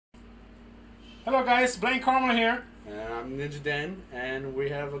Hello guys, Blank Karma here. And I'm Ninja Dan, and we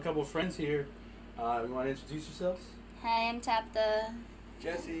have a couple of friends here. You want to introduce yourselves? Hi, I'm Tapta.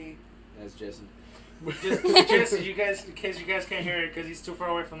 Jesse. That's Jesse. Just in case you guys can't hear it because he's too far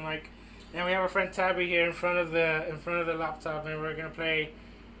away from the mic. And we have our friend Tabby here in front of the laptop, and we're gonna play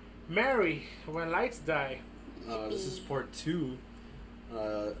Maere When Lights Die. This is part 2.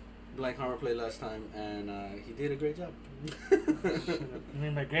 Blank Hammer played last time, and he did a great job. You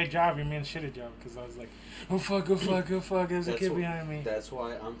mean by great job, you mean shitty job, because I was like, oh fuck, there's a kid behind me. That's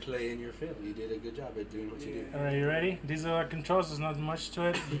why I'm playing your film. You did a good job at doing what you did. Alright, you ready? These are our controls, there's not much to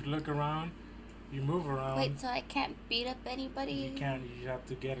it. You look around, you move around. Wait, so I can't beat up anybody? You can't, you have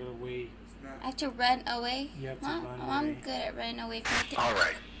to get it away. I have to run away? You have to huh? run away. I'm good at running away from the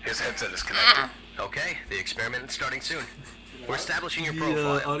Alright, his headset is connected. Okay, the experiment is starting soon. We're establishing your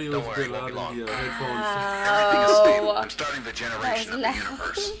profile. Audio Don't is worry, good it won't be long. headphones. Everything is stable. I'm starting the generation of the loud.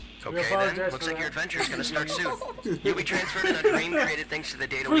 universe. We Okay apologize then, for looks like that. your adventure is going to start soon. You'll be transferred in a dream created thanks to the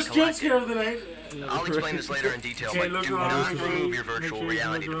data we First jump scare collected. of the night. I'll explain this later in detail, Okay, but look do around, not please. remove your Make virtual sure you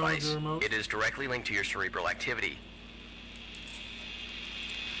reality look around device. the remote. It is directly linked to your cerebral activity.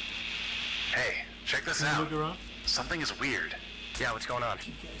 Hey, check this Can you out. look around? Something is weird. Yeah, what's going on?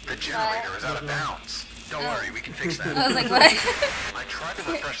 The generator is out of bounds. Don't worry, we can fix that. I was like, what? I tried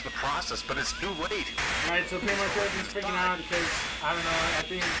to refresh the process, but it's too late. Alright, so pretty much everything's freaking out because, I don't know, I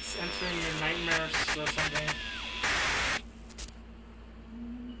think it's entering your nightmares or something.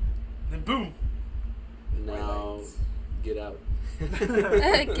 Then boom! Now, get out.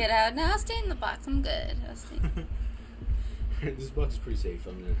 Get out. No, I'll stay in the box. I'm good. I'll stay. This box is pretty safe.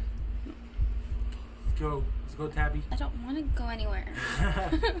 I'm gonna. Let's go, Tabby. I don't want to go anywhere.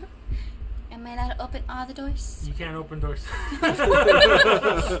 Am I allowed to open all the doors? You can't open doors. Am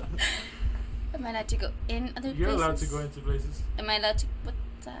I allowed to go in other You're places? allowed to go into places. Am I allowed to... What's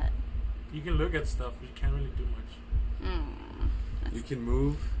that? You can look at stuff, but you can't really do much. You can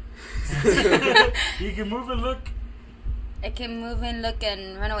move. You can move and look. I can move and look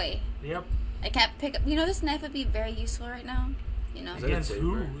and run away. Yep. I can't pick up... You know, this knife would be very useful right now. You know? Is that a Against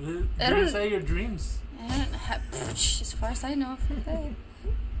who? saber? You I can don't- say your dreams. I don't have... As far as I know. Okay.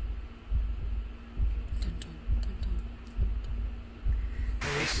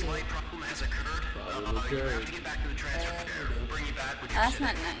 A slight problem has occurred. You have to get back to the transfer fair. We'll bring you back with your That's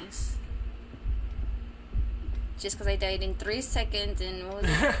not nice. Just because I died in 3 seconds in, what was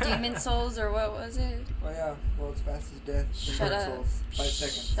it, Demon Souls or what was it? Oh yeah, world's fastest death. in Shut Dark up. Souls. 5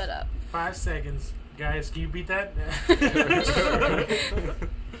 seconds. Shut up. 5 seconds. Guys, can you beat that?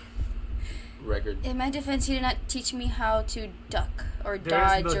 Record. In my defense, he did not teach me how to duck or There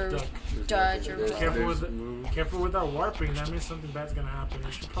is dodge no or duck. dodge or There's- roll. Careful there's with move. Careful with that warping. That means something bad's gonna happen.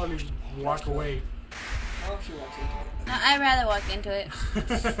 You should probably walk away. Oh, she walks into it. No, I'd rather walk into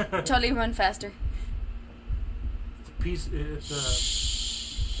it. Totally run faster. Piece. It's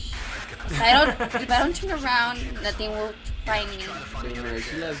If I don't turn around, nothing will find me.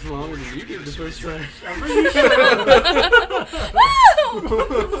 She lasts longer than you did the first time.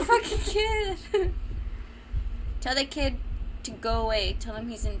 Fucking kid. Tell the kid to go away. Tell him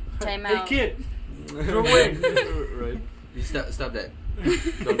he's in timeout. Hey kid, go away. Right. You stop that.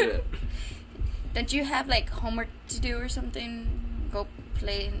 Don't do that. Don't you have like homework to do or something? Go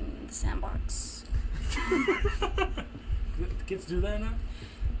play in the sandbox. Kids do that now?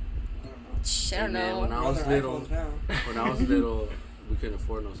 Shh, I don't Hey, man, know. when I was Other little, iPhones now. we couldn't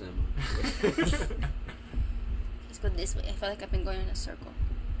afford no sandbox. Let's go this way. I feel like I've been going in a circle.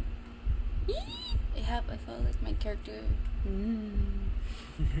 I felt like my character.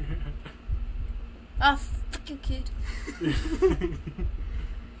 Oh, fuck you, kid.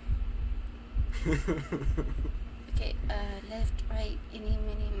 Okay, left, right, any,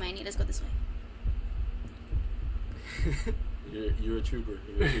 mini, miny. Let's go this way. You're a trooper.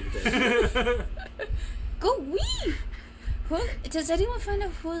 You're a trooper. Go wee! Who, does anyone find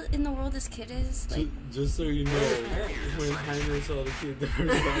out who in the world this kid is? Like, Just so you know, when Jaime saw the kid the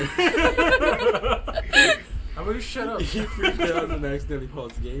first time, How about you shut up? he freaked out and accidentally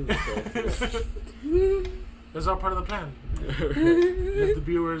paused the game and stuff. That's all part of the plan. Let the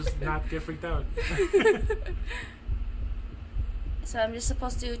viewers not get freaked out. so I'm just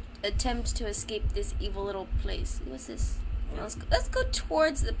supposed to attempt to escape this evil little place. What's this? Let's go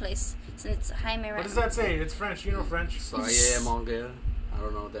towards the place since it's Jaime right What does that say? It's French. You know French. Soyez manga. I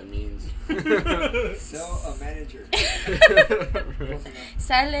don't know what that means. Sell a manager.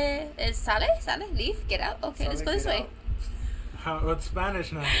 Sale, sale, leave, get out. Okay, let's go this way. It's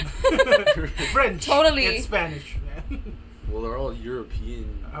Spanish now. French. Totally. It's Spanish. Well, they're all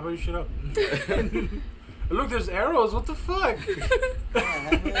European. How about you shut up? Look, there's arrows. What the fuck? What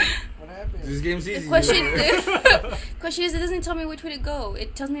happened? What happened? This game's easy. The question is, it doesn't tell me which way to go.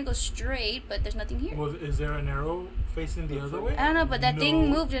 It tells me to go straight, but there's nothing here. Well, is there an arrow facing the other way? I don't know, but that thing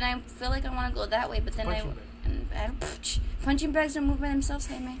moved, and I feel like I want to go that way, but then punching bags don't move by themselves,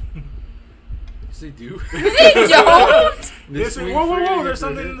 hey man. Yes, they do. They don't. Whoa! There's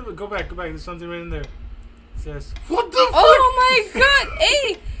something in the. Go back. There's something right in there. It says, what the fuck? Oh my god!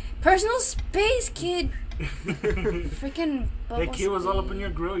 Hey, personal space, kid. Freaking. That kid was all up in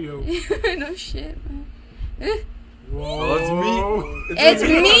your grill, yo. No shit, man. Oh, It's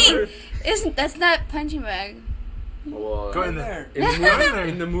me. That's not punching bag. Well, go in there.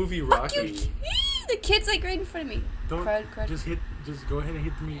 In the movie Rocky. The kid's like right in front of me. Don't crud. Just go ahead and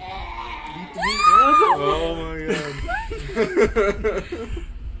hit the meat. Oh my god.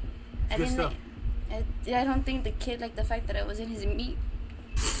 Good stuff. I don't think the kid liked the fact that I was in his meat.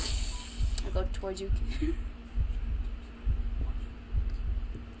 I'll go towards you.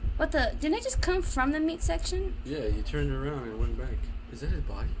 What the? Didn't I just come from the meat section? Yeah, you turned around and went back. Is that his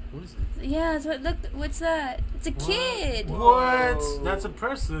body? What is that? Yeah, that's what. Look, what's that? It's a kid. What? That's a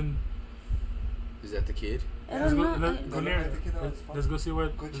person. Is that the kid? I don't know. Go near it. Let's go see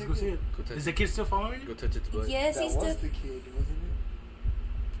what. Let's go see it. Is the kid still following you? Go touch its butt. Yes, he's still. That was the kid, wasn't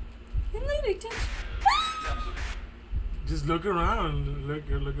it? Literally touch. Just look around.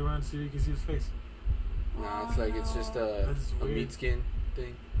 Look around. See if you can see his face. Nah, it's like it's just a meat skin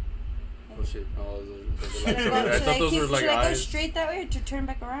thing. Oh shit! Oh, those are Should I thought those were like should I go eyes. straight that way or to turn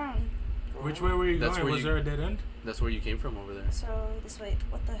back around? Which way were you That's going? where Was you- there a dead end? That's where you came from over there. So this way.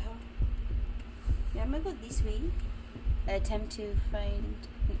 What the hell? Yeah, I'm gonna go this way. Attempt to find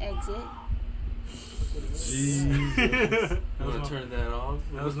an exit. Jeez. That was Wanna turn that off?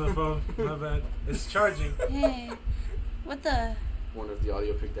 That was my phone. My bad. It's charging. Hey, what the? Wonder if the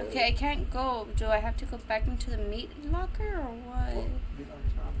audio picked that Okay, I up. can't go. Do I have to go back into the meat locker or what?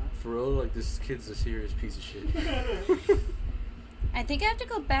 For real, like this kid's a serious piece of shit. I think I have to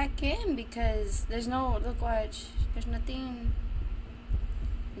go back in because there's no. Look, watch. There's nothing.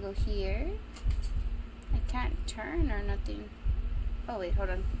 I go here. I can't turn or nothing. Oh wait, hold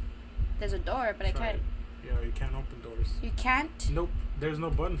on. There's a door, but I Try can't. it. Yeah, you can't open doors. You can't. Nope. There's no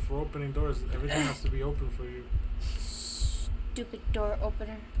button for opening doors. Everything has to be open for you. Stupid door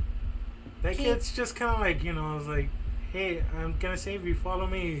opener. That kid's just kind of like, I was like, hey, I'm gonna save you, follow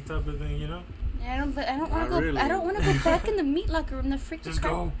me, type of thing, I don't want to Not go. really. I don't want to go back in the meat locker room. The freaking Just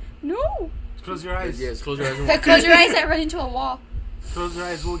go. No. Just close your eyes. Yes, close your eyes. Okay, close your eyes. I run into a wall. Close your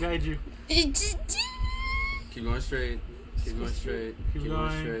eyes. We'll guide you. Keep going straight. Keep going straight. Keep Keep going,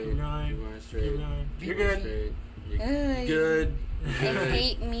 going straight. keep going, Keep going straight. Keep going. Keep You're going good. straight. Ugh. You're good. I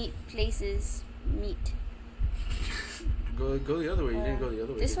hate meat places. Meat. Go the other way. You didn't go the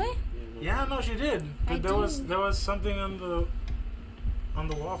other way. This did you? way? Yeah, no, she did. I But there was something on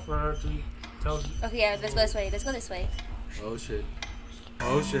the wall for her to tell you. Okay, yeah, let's go this way. Let's go this way. Oh shit.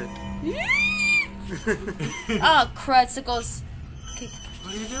 Oh shit. Oh, crud. So it goes. Okay.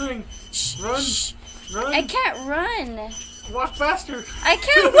 What are you doing? Shh, Run. shh. Run. I can't run. Walk faster. I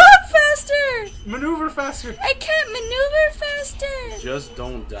can't walk faster. Maneuver faster. I can't maneuver faster. Just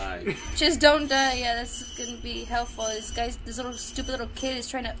don't die. Just don't die. Yeah, that's gonna be helpful. This little stupid little kid is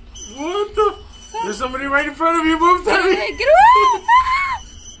trying to. What the? There's somebody right in front of you. Move, Tabby. Hey, get away!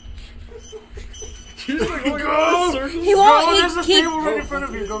 Go. He won't. Go. There's a He, table right in front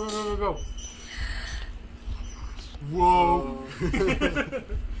of you. Go, go, go, go, go. Whoa.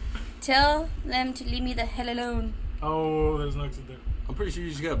 Tell them to leave me the hell alone. Oh, there's no exit there. I'm pretty sure you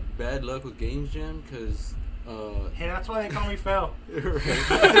just got bad luck with Games Jam, cause Hey, that's why they call me Fel.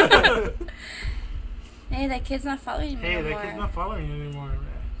 Hey, that kid's not following me Hey, anymore. that kid's not following you anymore, man.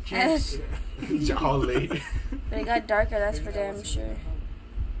 Jinx. all late. But it got darker, that's for damn sure.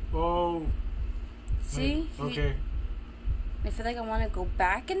 Oh. See? Okay. I feel like I want to go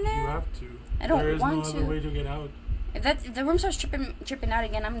back in You there. have to. I don't There is want no to. other way to get out. If the room starts tripping out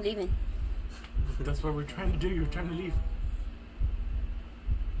again, I'm leaving. That's what we're trying to do. You're trying to leave.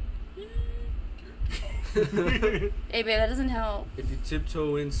 Hey, babe, that doesn't help. If you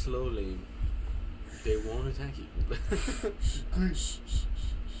tiptoe in slowly, they won't attack you.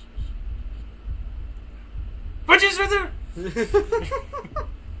 Bunches right there!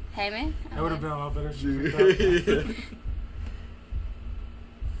 Hey, man. That would have been a lot better if you Yeah. flipped out.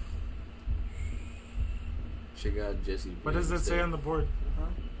 She got Jesse. What does that say on the board? Huh?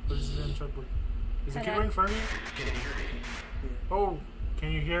 What does it say on the chalkboard? Is the I kid don't- right in front of you? Oh,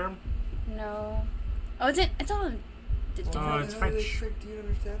 can you hear him? No. Oh, it's all. Oh, it's How the French. frick do you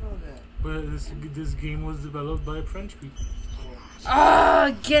understand all that? But this game was developed by French people. Oh,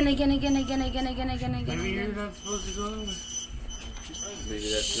 again. Maybe you're not supposed to go. Maybe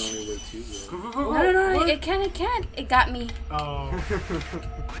that's the only way to go. No, it can't. It got me. Oh.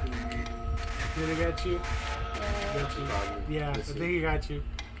 Did it get you? Yeah. Got you. Probably. Yeah, I Let's see. think he got you.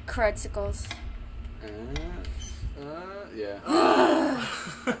 Crudicles. Yeah.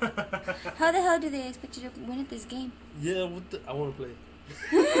 How the hell do they expect you to win at this game? Yeah, what the? I want to play.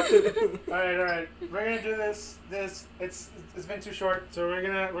 Alright. We're gonna do this. It's been too short, so we're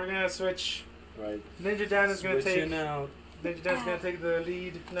gonna switch. Right. Ninja Dan is gonna take. Switching out. Ninja Dan's gonna take the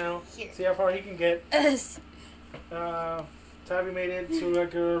lead now. Here. See how far he can get. Us. Tabby made it to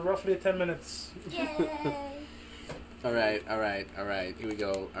like roughly 10 minutes. Yay. All right. Here we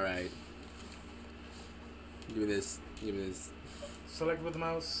go. All right. Give me this. Select with the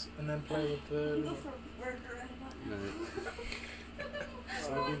mouse and then play with the. Go for burger.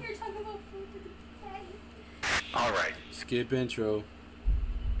 All right. All right. Skip intro.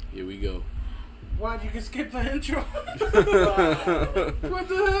 Here we go. What? You can skip the intro? What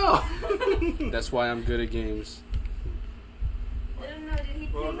the hell? That's why I'm good at games. I don't know, did he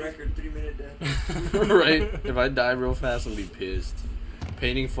World please? record 3-minute death. Right? If I die real fast, I'm gonna be pissed.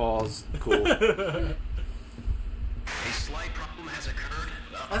 Painting falls. Cool. A slight problem has occurred.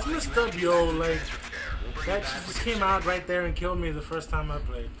 That's messed up, yo. Like, that shit just came out right there and killed me the first time I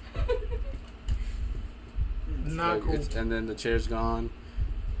played. Not Like, cool. and then the chair's gone.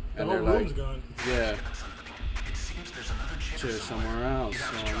 The And whole they're room's like, gone. yeah, It seems there's another chair chair's somewhere else. You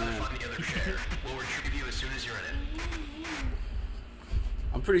have to Oh try to man. find the other chair. We'll retrieve you as soon as you're in it.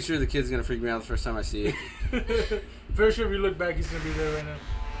 I'm pretty sure the kid's gonna freak me out the first time I see it. Very sure if you look back, he's gonna be there right now.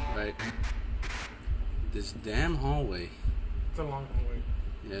 Right? This damn hallway. It's a long hallway.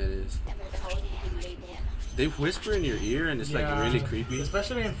 Yeah, it is. They whisper in your ear and it's like really creepy.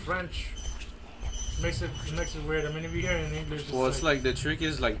 Especially in French. Makes it weird. I mean, if you hear it in English, Well, it's like the trick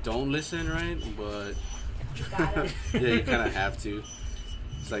is like don't listen, right? But yeah, you kind of have to.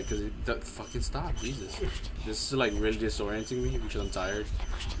 It's like because it fucking stop, Jesus. This is like really disorienting me because I'm tired.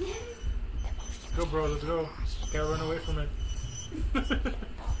 Let's go, bro. Let's go. Gotta run away from it.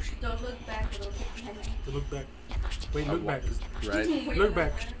 Don't look back, it'll kick behind you. Look back. Wait, look back. Right? Look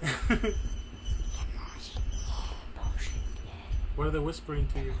back. What are they whispering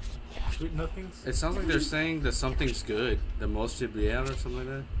to you? Sweet nothings? It sounds like they're saying that something's good. The most should be out or something like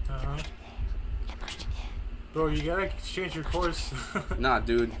that. Uh-huh. Bro, you gotta change your course. Nah,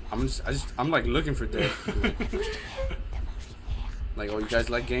 dude. I'm like looking for death. Like, oh, you guys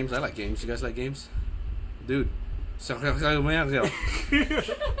like games? I like games. You guys like games? Dude.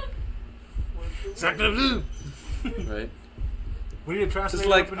 Right? We need a translator Just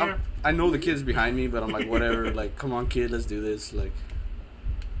like, up in here. I know the kid's behind me, but I'm like, whatever. Like, come on, kid, let's do this. Like,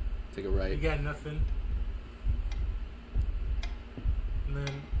 take a You right. got nothing. And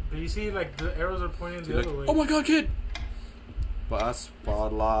then, do you see, like, the arrows are pointing the Like, other way? oh my god, kid!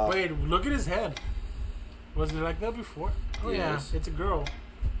 Paspala. Wait, look at his head. Was it like that before? Oh Yes. yeah, it's a girl.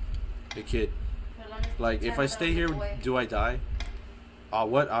 Hey, kid. Like, if I stay here, do I die?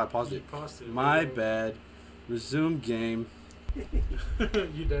 What? I paused it. Paused it. My bad. Resume game.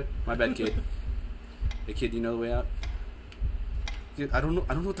 You dead. My bad, kid. Hey, kid, you know the way out? Dude, I don't know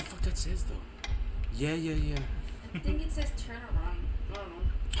what the fuck that says, though. Yeah. I think it says turn around. I don't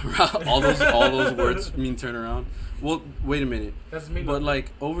know. all those words mean turn around. Well, wait a minute. That's me. But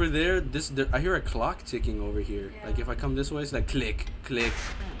like over there, I hear a clock ticking over here. Yeah. Like if I come this way, it's like click, click,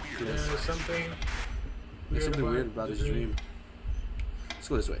 click. There's something. There's something weird about this dream. Let's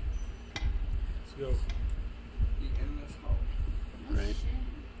go this way. Let's go. Right.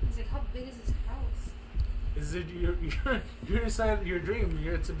 He's like, how big is this house? Is it you're inside your dream?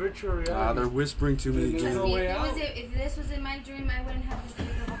 It's a virtual reality. They're whispering to me There's again. no way out. If this was in my dream, I wouldn't have this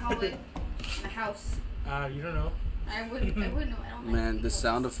big of a hallway. My house. You don't know. I wouldn't know. I don't like Man, the people.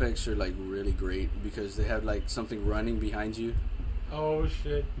 sound effects are like really great because they have like something running behind you, Oh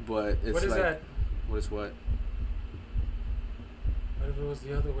shit! but it's What is like that? what is what? What if it was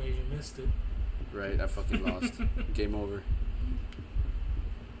the other way? You missed it. Right, I fucking lost. Game over.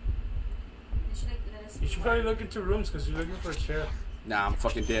 They should, like, let us You should probably look into rooms because you're looking for a chair. Nah, I'm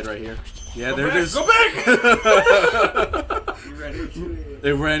fucking dead right here. Yeah, Go there back, it is. Go back! You ran into it.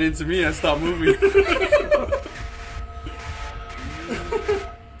 They ran into me. I stopped moving.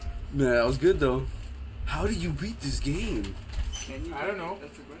 Man, that was good though. How do you beat this game? Can you? I don't know.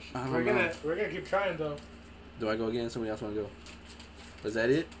 That's the question. I don't We're know. gonna keep trying though. Do I go again? Somebody else want to go? Is that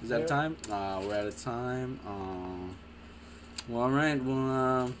it? Is that Yeah. time? We're out of time. Well, all right.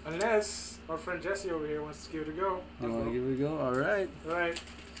 Well, Unless our friend Jesse over here wants to give it a go. you want to give it a go? All right. Right.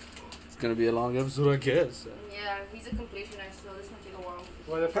 It's gonna be a long episode, I guess. Yeah, he's a completionist, so this might take a while.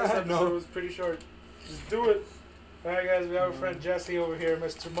 Well, the first episode No. was pretty short. Just do it. Alright, guys, we have our friend Jesse over here,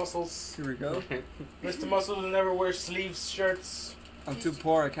 Mr. Muscles. Here we go. Mr. Muscles will never wear sleeves shirts. I'm too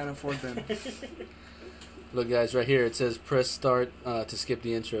poor. I can't afford them. Look, guys, right here it says press start to skip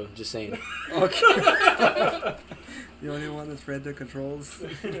the intro. Just saying. Okay. The only one that's read the controls.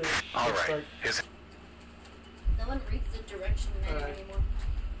 All right. His No one reads the direction manual Alright. anymore.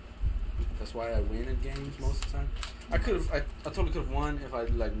 That's why I win in games most of the time. I could have. I totally could have won if I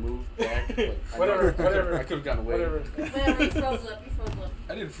like moved back. But Whatever. I could have gotten away. Whatever. Whatever, you froze up, you froze up.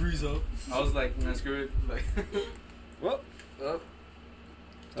 I didn't freeze up. I was like, nah, screw it. Like, Well,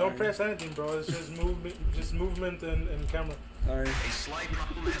 Don't press anything, bro. It's just movement and camera. sorry. A slight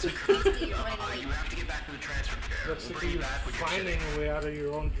problem has occurred. You're right away. You have to get back to the transfer chair. We'll Basically, bring you you're back when you're finding finished. a way out of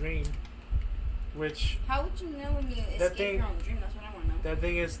your own dream. Which, How would you know when you That escape thing- your own dream? That's what I want to know. that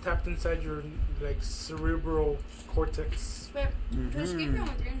thing is tapped inside your, like, cerebral cortex. But to escape your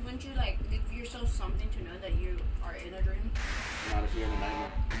own dreams, wouldn't you like give yourself something to know that you are in a dream? not if you're in a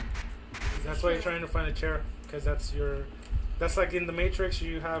nightmare. That's why you're trying to find a chair. Because that's like in the Matrix,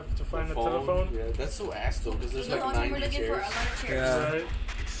 you have to find The a telephone. Yeah, that's so ass though, because there's The like whole time 90 we're looking for a chairs. lot of chairs. Yeah. Right?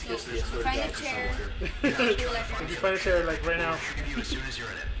 So Yes, yes, find a chair. If you find a chair, like right now, You as soon as you're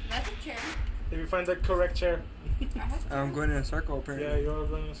in it. That's a chair. if you find the correct chair, I have I'm going in a circle apparently. yeah, you're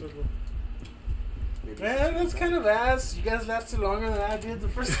running in a circle. Maybe Man, that's kind of ass. You guys lasted longer than I did the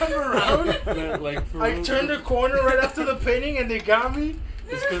first time around. like for I real. turned the corner right after the painting and they got me.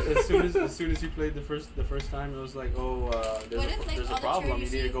 It's 'cause as soon as you played the first time, it was like, oh, What if, like, there's all a the problem. You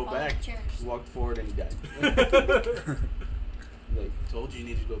chairs need to you go fall back. off chairs? You walked forward and he died. Like, told you you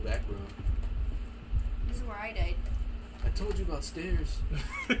need to go back, bro. This is where I died. I told you about stairs.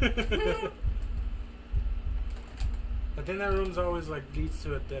 I think that room's always like leads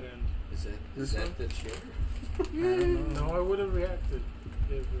to a dead end. Is This that one? the chair? I don't know. No, I would have reacted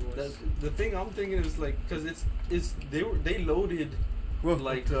if it was. That's, the thing I'm thinking is like, cause they loaded Whoa.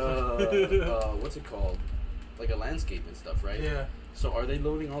 like what's it called, like a landscape and stuff, right? Yeah. So are they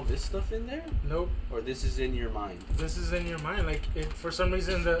loading all this stuff in there, Nope. or this is in your mind? This is in your mind. Like for some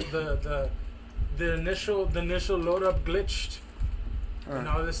reason the initial load up glitched, and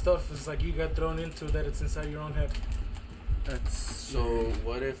all this stuff is like you got thrown into that. It's inside your own head. That's So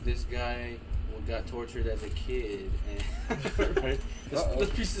what if this guy got tortured as a kid? And right?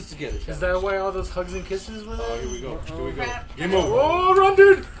 Let's piece this together. shall Is we? that why all those hugs and kisses were there? Oh, here we go. Here we go. Crap. Game over. Oh, run,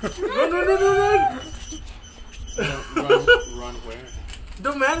 dude! Run! Run where?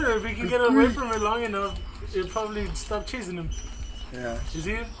 Don't matter if we can get away from it long enough. It'll probably stop chasing him. yeah. You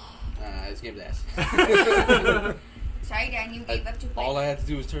see it? This game's ass. Sorry, Dan, you gave up too quick. All I had to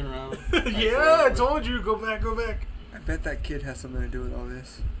do was turn around. Yeah, I told you. Go back. I bet that kid has something to do with all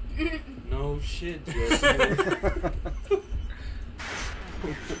this. No shit, Jesse.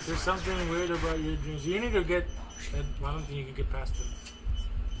 There's something weird about your dreams. You need to get. I don't think you can get past them.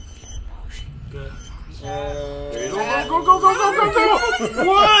 Good. There is Go!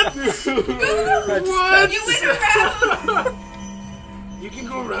 What? What? You went around! You can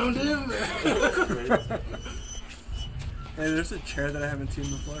go around him. Hey, there's a chair that I haven't seen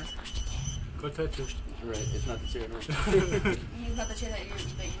before. Go touch it. Right, it's not the chair. No. He's not the chair that you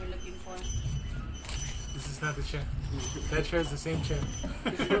were looking for. This is not the chair. That chair is the same chair.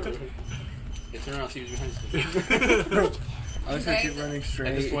 Yeah, turn around, see who's behind you. I was gonna keep running At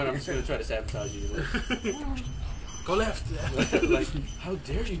straight. this point, I'm just gonna try to sabotage you. Go left. Like, how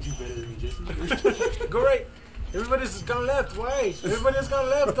dare you do better than me, Jesse? Go right. Everybody's gone left. Why? Everybody's gone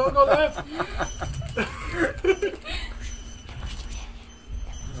left. Don't go left.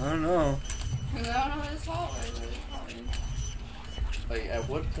 I don't know. I don't know his fault. Like, at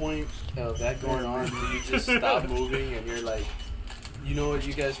what point of that going on do you just stop moving and you're like, you know what,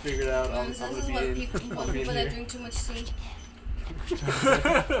 you guys figured out, I'm This gonna is be what in, people I'm gonna be in that here. drink too much tea.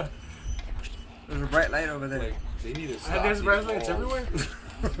 There's a bright light over there. Like, they need to stop. There's these bright lights walls. everywhere.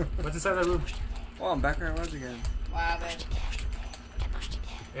 What's inside that room? Oh, I'm back where I was again. Wow, but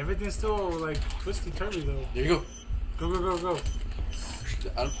Everything's still like twisty turvy though. There you Go. go.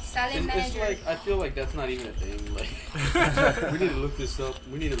 Silent It's manager. like, I feel like that's not even a thing. Like, we need to look this up.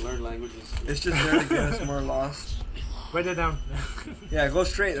 We need to learn languages. It's just there to get us more lost. Write that down. Yeah, go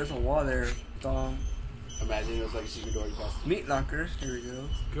straight. There's a wall there. Dong. Imagine it was like a secret door you passed. Meat locker. Here we go.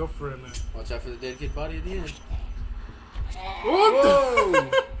 Go for it, man. Watch out for the dead kid body at the end. Whoa!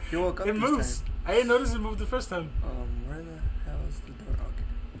 You woke up It this moves. time. I didn't notice it moved the first time. Where the hell is the door?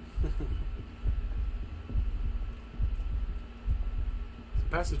 Okay. It's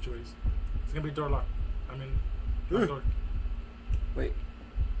passageways. It's gonna be door lock. I mean, not door. Wait.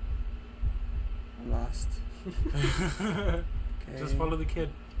 I'm lost. Okay. Just follow the kid.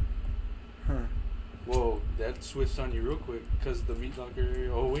 Huh. Whoa, that switched on you real quick because the meat locker.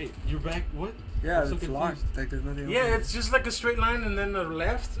 Oh wait, you're back. What? Yeah, I'm so it's confused. locked. Like there's nothing. Yeah, open. it's just like a straight line and then a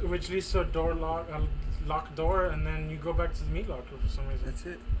left, which leads to a locked door, and then you go back to the meat locker for some reason. That's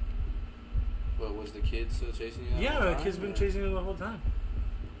it. What was the kid still chasing you? Yeah, the kid's been chasing you the whole time.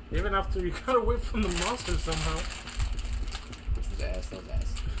 Even after you got away from the monster somehow. Which was ass. That was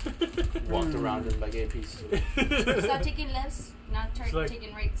ass. Walked around it like a piece. Stop taking lefts, not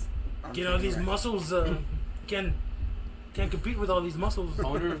taking rights. You know, these muscles can't compete with all these muscles. I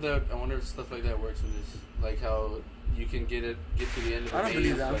wonder if stuff like that works in this. Like how you can get to the end of the I don't maze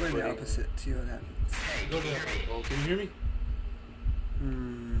believe that. I'm by going the putting- opposite. See what happens. Go there. Oh, can you hear me?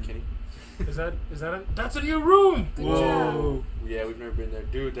 Kenny? Is that that's a new room? Whoa. Yeah, we've never been there.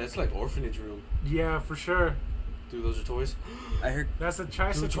 Dude, that's like orphanage room. Yeah, for sure. Dude, those are toys. I heard. That's a Dude,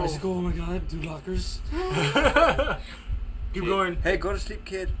 tricycle. tricycle, oh my god. Dude, lockers. Keep going. Hey, go to sleep,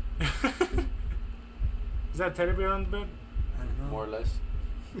 kid. Is that teddy bear on the bed? I don't know. More or less.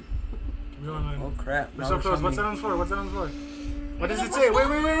 Keep going, man. Oh crap! We're Now so they're close. What's that showing on the floor? What's that on the floor? What does it What's say? that? Wait.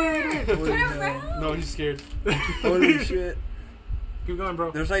 me. Holy Turn hell. around. No, he's scared. Holy shit! Keep going, bro.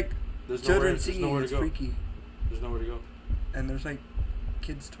 There's like There's children nowhere singing. to It's go. freaky. There's nowhere to go. And there's like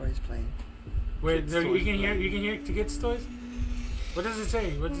kids' toys playing. Wait, Kids' there, you toys, can hear man. the kids' toys? What does it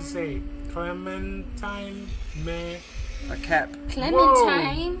say? What does it say? Clementine, meh. A cap.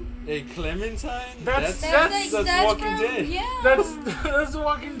 Clementine. Hey, Clementine? That's That's Walking from, Dead. Yeah. That's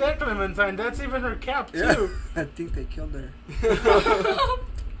Walking Dead Clementine. That's even her cap too. Yeah. I think they killed her.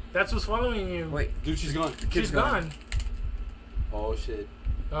 That's what's following you. Wait, Dude, she's gone. the kid's She's gone. Oh shit.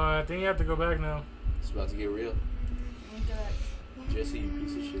 I think you have to go back now. It's about to get real. Jesse, you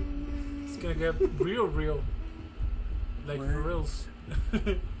piece of shit. It's gonna get real. Like Where? for reals.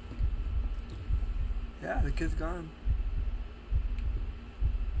 Yeah, the kid's gone.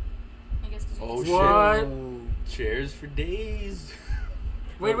 I guess 'cause you Oh, can shit. What? Whoa. Chairs for days.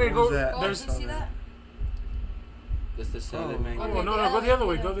 Wait, What go. was that? Oh, There's. did you see that? That's the salad Oh. man. Oh, Okay, no, go the other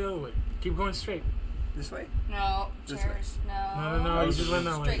way. Go the other way. Keep going straight. This way? No, This chairs. No. No. You just went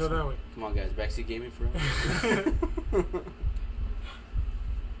that way. Straight. Go that way. Come on, guys. Backseat gaming for us.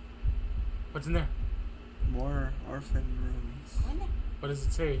 What's in there? More orphan rooms. Go in there. What does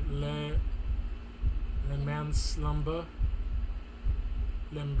it say? Le man slumber.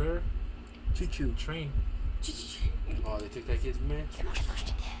 Limber. Choo choo. Train. Oh, they took that kid's man.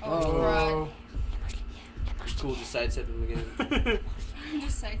 Oh, God. It's cool. Just sidestep him again.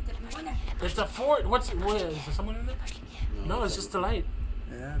 Just like that. Go in there. It's a fort. What is there someone in there? No, it's just the light.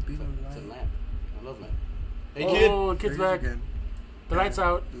 Yeah, beam It's of a light. lamp. I love lamp. Hey, kid. Oh, kid's There he back. is again. The light's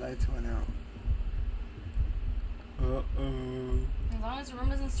out. The lights went out. Uh-oh. As long as the room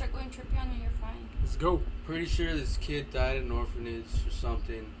doesn't start going trippy on you, you're fine. Let's go. Pretty sure this kid died in an orphanage or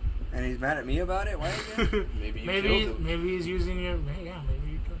something. And he's mad at me about it? Why again? Maybe you killed him. Maybe he's using your. Yeah,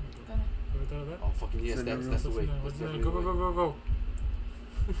 maybe you killed him. Go in Ever thought of that? Oh, fucking yes. So That's no the What's way. in there? That's What's in there? definitely the way. Go.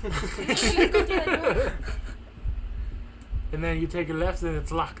 there. Go through that door. And then you take a left and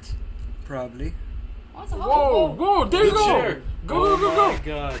it's locked. Probably. Oh, it's a Whoa, there you The go. chair. Go. Oh my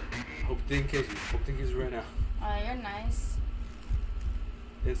god. Hope didn't kill you. Hope didn't kill you right now. Oh, you're nice.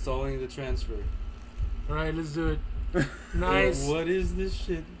 Installing the transfer. Alright, let's do it. Nice. What is this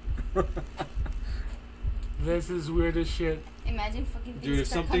shit? This is weird as shit. Imagine fucking things Dude, if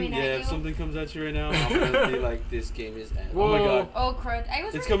start something, coming at you. if something comes at you right now, I'm gonna be like, this game is ass. Whoa. Oh my god. Oh, crud. I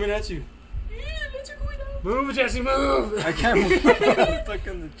was It's ready. coming at you. Yeah, let's go down. Move, Jesse, move. I can't move. I'm stuck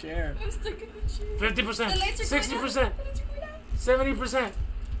in the chair. I'm stuck in the chair. 50%, The lights are going 60%, down. The lights are going down.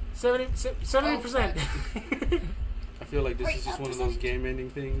 70%, 70%. I feel like this Wait, is just not one of those percentage. game ending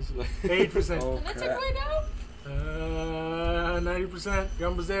things. Like 8%. Oh, The lights are crap. going down. 90%. You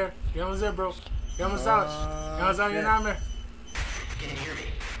almost there. You almost there, bro. You almost out. You almost out your shit. nightmare. Can you hear me?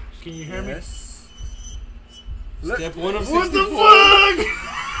 Can you hear me? Yes. Look. Step 1 of 64. What the fuck?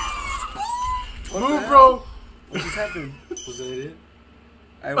 What the Move, hell? bro. What just happened? Was that it?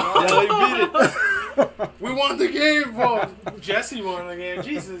 I won. Yeah, you beat it. We won the game, bro. Jesse won the game.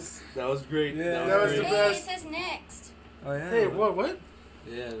 Jesus. That was great. Yeah. That was great. the Hey, it best. says next. Oh, yeah. Hey, what?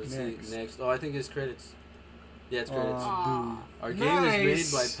 Yeah, let's Next. see. Next. Oh, I think it's credits. Yeah, it's credits. Aw. Our game is made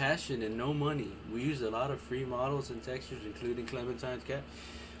Nice. by passion and no money. We use a lot of free models and textures, including Clementine's cat.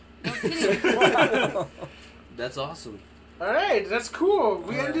 No kidding. That's awesome. All right, that's cool.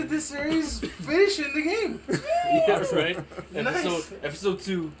 We ended this series finishing the game. Yeah, right? Nice. Episode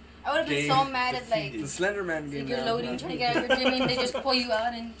 2. I would have been Game so mad if, like, defeated. The Slender Man like game. you're now. loading, trying to get out of your dream, and they just pull you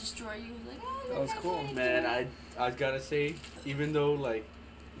out and destroy you. Like, oh, That was cool. Man, I gotta say, even though like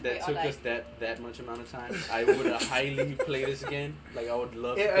that Wait, took I'll us that much amount of time, I would highly play this again. Like I would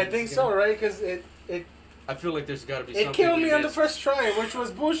love. to Yeah, play I this think again. so, right? Because it I feel like there's got to be It something. killed we me on the missed. first try, which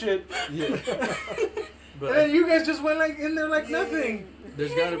was bullshit. Yeah. And then you guys just went like in there like nothing.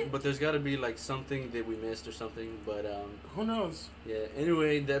 There's got to be like something that we missed or something, but Who knows? yeah.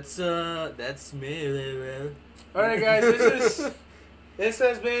 Anyway, that's me. All right, guys. This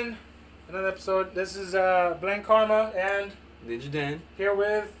has been another episode. This is Blank Karma and Ninja Dan. here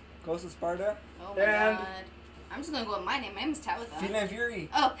with Ghost of Sparta. Oh my And- god. I'm just gonna go with my name. My name is Tabitha. Fel1neFury.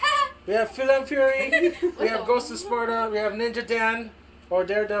 Oh, we have Fel1neFury, we have the- Ghost of Sparta, we have Ninja Dan or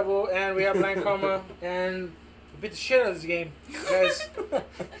Daredevil, and we have Blank Karma, and we beat the shit out of this game, guys.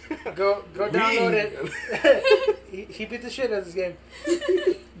 Go download it. he beat the shit out of this game.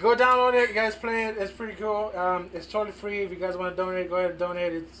 Go download it, guys. Play it. It's pretty cool. It's totally free. If you guys want to donate, go ahead and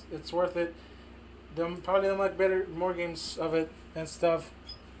donate. It's worth it. Probably much better, more games of it and stuff.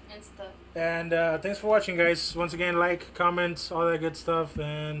 and stuff. And thanks for watching, guys. Once again, like, comment, all that good stuff,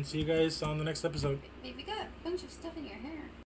 and see you guys on the next episode. Baby, you got a bunch of stuff in your hair.